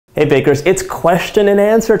Hey bakers, it's question and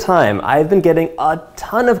answer time. I've been getting a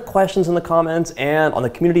ton of questions in the comments, and on the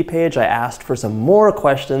community page I asked for some more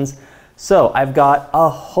questions. So I've got a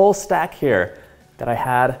whole stack here that I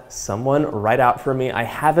had someone write out for me. I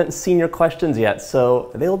haven't seen your questions yet,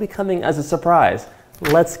 so they will be coming as a surprise.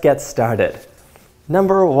 Let's get started.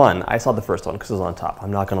 Number one, I saw the first one because it was on top.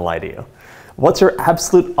 I'm not gonna lie to you. What's your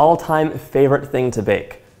absolute all-time favorite thing to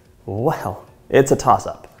bake? Well, it's a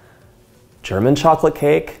toss-up. German chocolate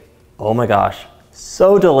cake, oh my gosh,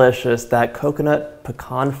 so delicious. That coconut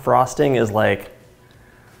pecan frosting is like,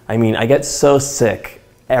 I get so sick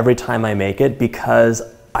every time I make it because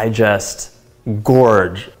I just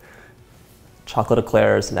gorge. Chocolate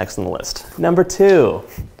eclairs, next on the list. Number two,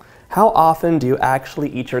 how often do you actually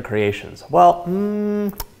eat your creations? Well,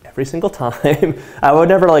 every single time. I would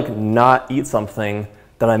never not eat something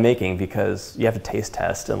that I'm making because you have to taste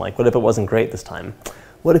test and what if it wasn't great this time?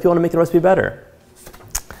 What if you want to make the recipe better?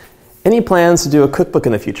 Any plans to do a cookbook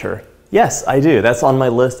in the future? Yes, I do. That's on my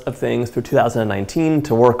list of things for 2019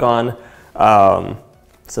 to work on.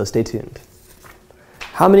 So stay tuned.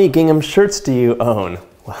 How many gingham shirts do you own?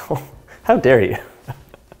 Well, how dare you?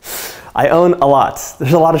 I own a lot.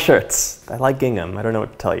 There's a lot of shirts. I like gingham. I don't know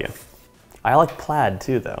what to tell you. I like plaid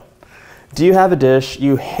too, though. Do you have a dish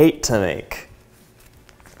you hate to make?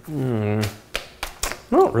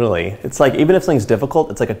 Not really. It's even if something's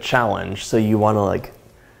difficult, it's like a challenge. So you want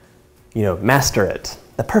to master it.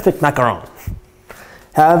 The perfect macaron.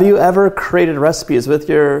 Have you ever created recipes with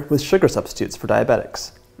sugar substitutes for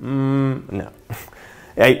diabetics? No.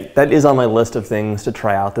 That is on my list of things to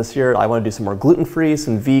try out this year. I want to do some more gluten-free,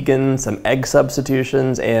 some vegan, some egg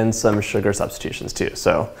substitutions, and some sugar substitutions too.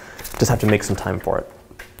 So just have to make some time for it.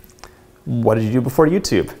 What did you do before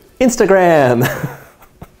YouTube? Instagram!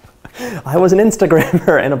 I was an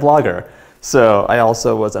Instagrammer and a blogger. So I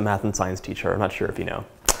also was a math and science teacher. I'm not sure if you know.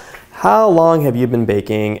 How long have you been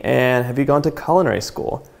baking and have you gone to culinary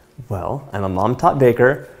school? Well, I'm a mom-taught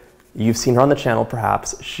baker. You've seen her on the channel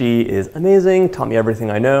perhaps. She is amazing, taught me everything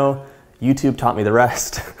I know. YouTube taught me the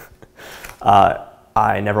rest.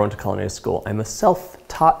 I never went to culinary school. I'm a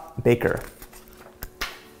self-taught baker.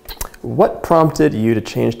 What prompted you to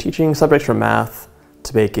change teaching subjects from math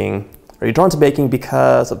to baking? Are you drawn to baking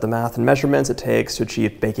because of the math and measurements it takes to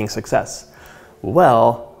achieve baking success?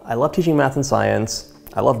 Well, I love teaching math and science.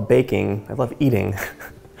 I love baking. I love eating.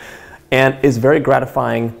 And it's very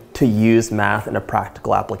gratifying to use math in a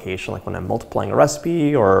practical application, like when I'm multiplying a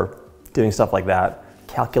recipe or doing stuff like that,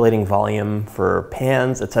 calculating volume for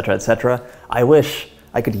pans, etc., etc. I wish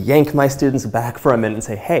I could yank my students back for a minute and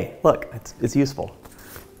say, hey, look, it's useful.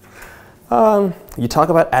 You talk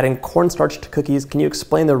about adding cornstarch to cookies. Can you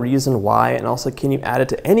explain the reason why? And also, can you add it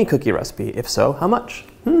to any cookie recipe? If so, how much?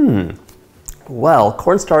 Well,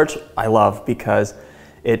 cornstarch I love because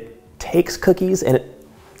it takes cookies and it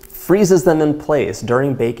freezes them in place.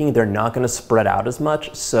 During baking, they're not going to spread out as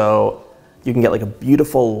much, so you can get a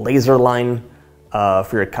beautiful laser line for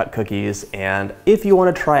your cut cookies. And if you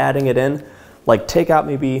want to try adding it in, take out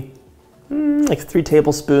maybe 3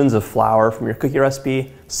 tablespoons of flour from your cookie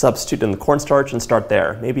recipe, substitute in the cornstarch and start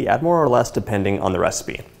there. Maybe add more or less depending on the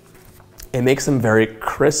recipe. It makes them very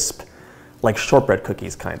crisp, like shortbread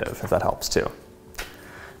cookies kind of, if that helps too.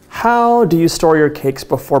 How do you store your cakes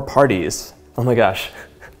before parties? Oh my gosh.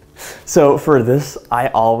 So for this, I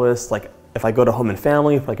always, if I go to home and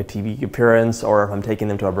family, for a TV appearance, or if I'm taking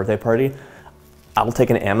them to a birthday party, I'll take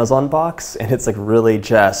an Amazon box and it's really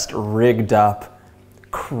just rigged up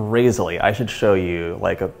crazily. I should show you,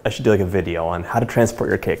 I should do a video on how to transport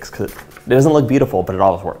your cakes because it doesn't look beautiful, but it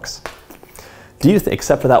always works.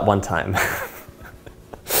 Except for that one time.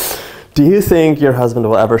 Do you think your husband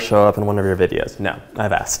will ever show up in one of your videos? No,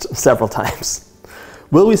 I've asked several times.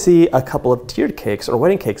 Will we see a couple of tiered cakes or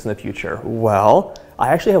wedding cakes in the future? Well, I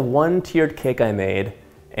actually have one tiered cake I made,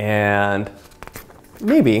 and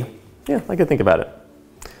maybe, yeah, I could think about it.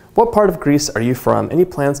 What part of Greece are you from? Any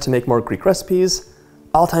plans to make more Greek recipes?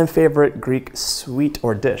 All-time favorite Greek sweet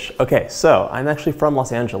or dish? Okay, so I'm actually from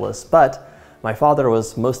Los Angeles, but my father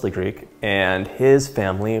was mostly Greek, and his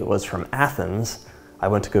family was from Athens. I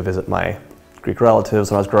went to go visit my Greek relatives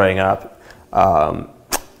when I was growing up.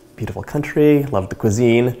 Beautiful country, loved the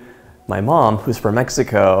cuisine. My mom, who's from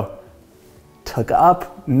Mexico, took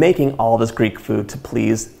up making all this Greek food to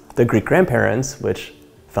please the Greek grandparents, which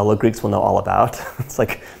fellow Greeks will know all about. It's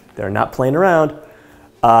they're not playing around.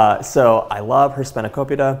 So I love her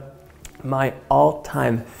spanakopita. My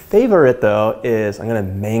all-time favorite, though, is, I'm going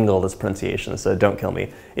to mangle this pronunciation, so don't kill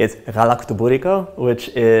me. It's galaktoboureko, which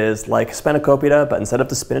is like spanakopita, but instead of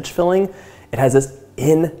the spinach filling, it has this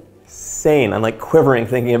insane insane. I'm like quivering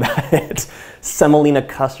thinking about it. Semolina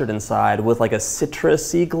custard inside with like a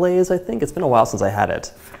citrusy glaze, I think. It's been a while since I had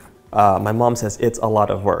it. My mom says it's a lot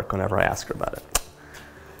of work whenever I ask her about it.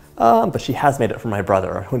 But she has made it for my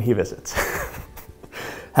brother when he visits.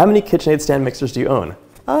 How many KitchenAid stand mixers do you own?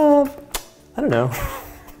 I don't know.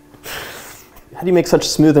 How do you make such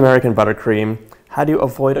smooth American buttercream? How do you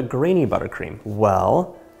avoid a grainy buttercream?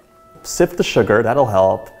 Well, sift the sugar, that'll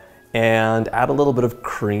help, and add a little bit of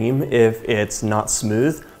cream if it's not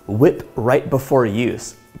smooth. Whip right before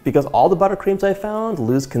use, because all the buttercreams I found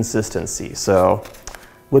lose consistency, so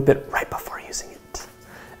whip it right before using it.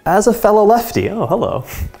 As a fellow lefty, oh hello,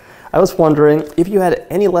 I was wondering if you had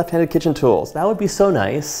any left-handed kitchen tools. That would be so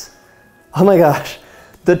nice. Oh my gosh,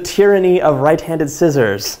 the tyranny of right-handed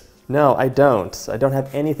scissors. No, I don't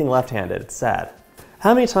have anything left-handed, it's sad.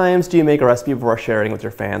 How many times do you make a recipe before sharing with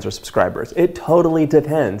your fans or subscribers? It totally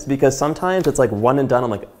depends, because sometimes it's like one and done, I'm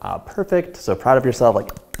like, ah, perfect, so proud of yourself, like.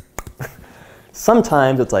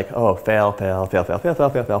 Sometimes it's like, oh, fail, fail, fail, fail, fail, fail,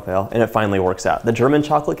 fail, fail, fail, and it finally works out. The German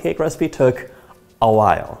chocolate cake recipe took a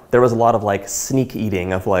while. There was a lot of like sneak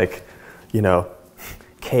eating of like, you know,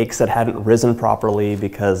 cakes that hadn't risen properly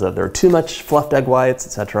because there were too much fluffed egg whites,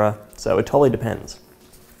 etc. So it totally depends.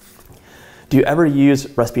 Do you ever use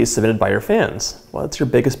recipes submitted by your fans? What's your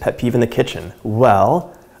biggest pet peeve in the kitchen?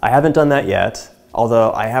 Well, I haven't done that yet,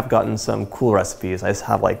 although I have gotten some cool recipes. I just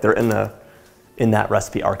have like, they're in that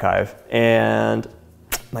recipe archive. And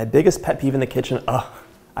my biggest pet peeve in the kitchen,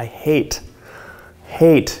 I hate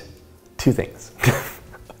two things.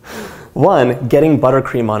 One, getting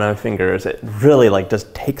buttercream on my fingers. It really like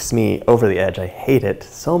just takes me over the edge. I hate it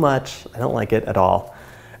so much. I don't like it at all.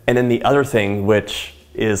 And then the other thing, which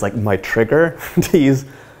is like my trigger to use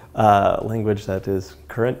language that is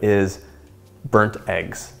current, is burnt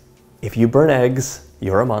eggs. If you burn eggs,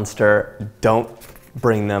 you're a monster. Don't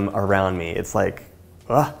bring them around me. It's like,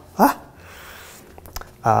 I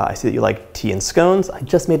see that you like tea and scones. I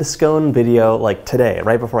just made a scone video like today,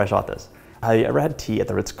 right before I shot this. Have you ever had tea at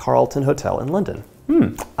the Ritz-Carlton Hotel in London?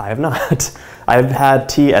 I have not. I've had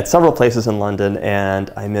tea at several places in London, and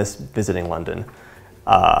I miss visiting London.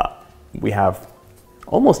 We have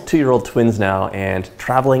almost 2-year-old twins now, and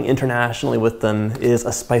traveling internationally with them is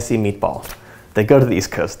a spicy meatball. They go to the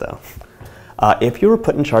East Coast though. If you were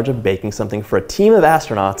put in charge of baking something for a team of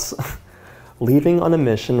astronauts leaving on a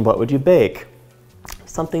mission, what would you bake?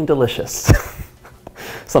 Something delicious.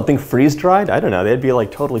 Something freeze-dried? I don't know, they'd be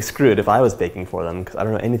like totally screwed if I was baking for them, because I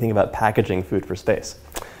don't know anything about packaging food for space.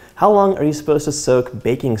 How long are you supposed to soak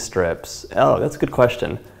baking strips? Oh, that's a good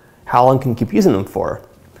question. How long can you keep using them for?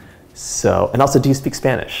 So, and also, do you speak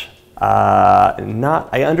Spanish?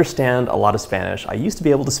 I understand a lot of Spanish. I used to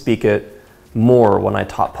be able to speak it more when I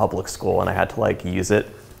taught public school and I had to like use it,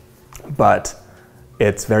 but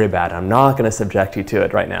it's very bad. I'm not gonna subject you to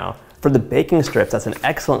it right now. For the baking strips, that's an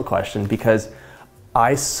excellent question, because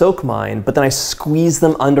I soak mine, but then I squeeze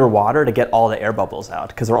them underwater to get all the air bubbles out,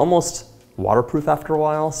 because they're almost waterproof after a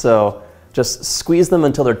while. So just squeeze them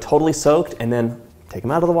until they're totally soaked, and then take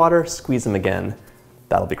them out of the water, squeeze them again.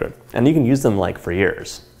 That'll be good. And you can use them like for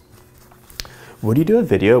years. Would you do a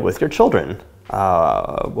video with your children?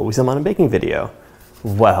 Will we send them on a baking video?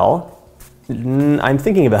 Well, I'm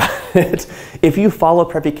thinking about it. If you follow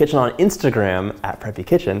Preppy Kitchen on Instagram at Preppy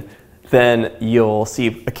Kitchen, then you'll see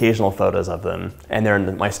occasional photos of them, and they're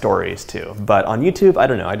in my stories too. But on YouTube, I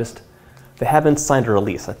don't know, they haven't signed a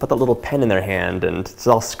release. I put that little pen in their hand and it's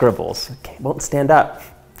all scribbles. It won't stand up.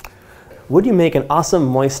 Would you make an awesome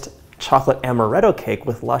moist chocolate amaretto cake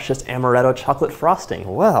with luscious amaretto chocolate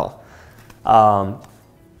frosting? Well,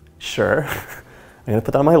 sure. I'm gonna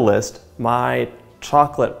put that on my list. My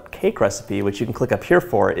chocolate cake recipe, which you can click up here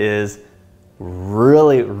for, is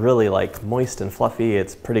really, really like moist and fluffy.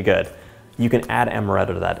 It's pretty good. You can add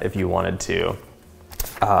amaretto to that if you wanted to,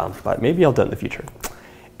 but maybe I'll do it in the future.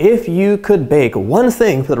 If you could bake one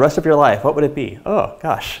thing for the rest of your life, what would it be? Oh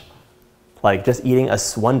gosh, like just eating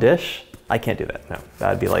one dish? I can't do that, no.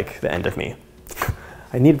 That'd be like the end of me.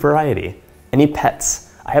 I need variety. Any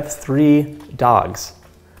pets? I have 3 dogs.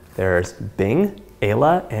 There's Bing,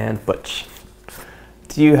 Ayla, and Butch.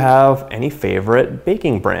 Do you have any favorite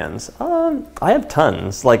baking brands? I have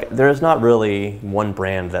tons. Like, there's not really one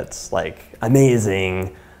brand that's like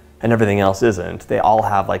amazing and everything else isn't. They all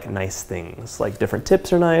have like nice things. Like different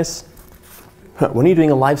tips are nice. When are you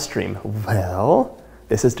doing a live stream? Well,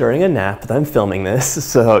 this is during a nap that I'm filming this,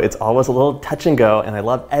 so it's always a little touch and go, and I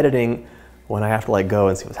love editing when I have to like go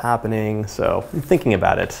and see what's happening, so I'm thinking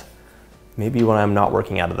about it. Maybe when I'm not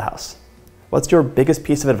working out of the house. What's your biggest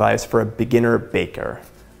piece of advice for a beginner baker?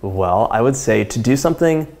 Well, I would say to do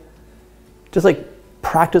something, just like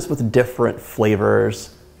practice with different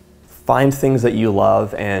flavors, find things that you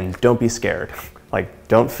love, and don't be scared. Like,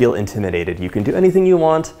 don't feel intimidated. You can do anything you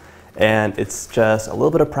want, and it's just a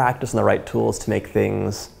little bit of practice and the right tools to make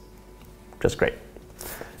things just great.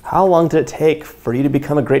 How long did it take for you to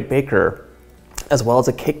become a great baker as well as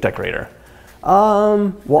a cake decorator?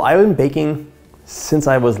 Well, I've been baking since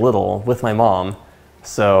I was little with my mom,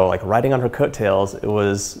 so like riding on her coattails, it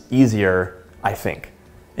was easier, I think.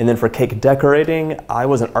 And then for cake decorating, I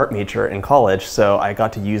was an art major in college, so I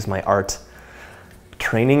got to use my art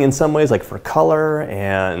training in some ways, like for color,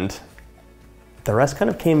 and the rest kind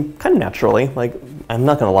of came kind of naturally. Like, I'm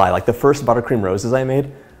not gonna lie, like the first buttercream roses I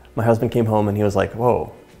made, my husband came home and he was like,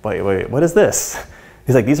 whoa, wait, what is this?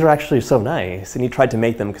 He's like, these are actually so nice. And he tried to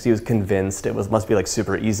make them because he was convinced it must be like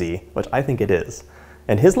super easy, which I think it is.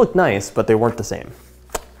 And his looked nice, but they weren't the same.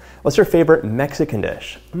 What's your favorite Mexican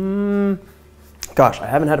dish? Gosh, I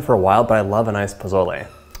haven't had it for a while, but I love a nice pozole.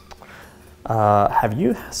 Have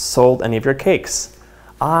you sold any of your cakes?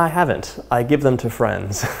 I haven't. I give them to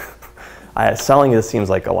friends. Selling this seems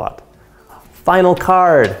like a lot. Final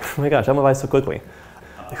card. Oh my gosh, how went by so quickly?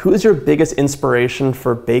 Who is your biggest inspiration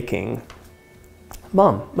for baking?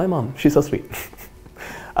 Mom, my mom. She's so sweet.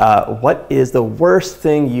 What is the worst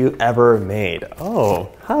thing you ever made? Oh,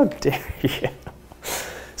 how dare you?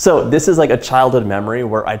 So this is like a childhood memory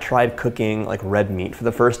where I tried cooking like red meat for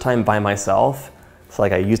the first time by myself. So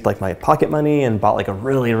like I used like my pocket money and bought like a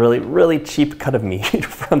really cheap cut of meat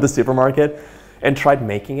from the supermarket and tried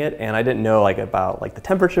making it, and I didn't know like about like the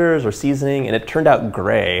temperatures or seasoning, and it turned out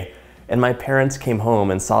gray. And my parents came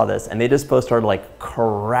home and saw this, and they just both started like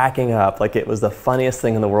cracking up like it was the funniest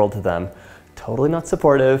thing in the world to them. Totally not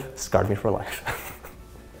supportive, scarred me for life.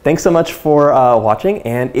 Thanks so much for watching,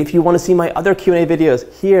 and if you want to see my other Q&A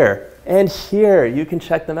videos here and here, you can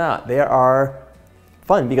check them out. They are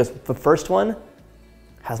fun because the first one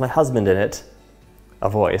has my husband in it, a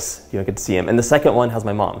voice, you don't get to see him, and the second one has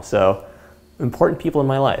my mom, so important people in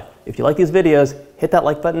my life. If you like these videos, hit that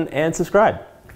like button and subscribe.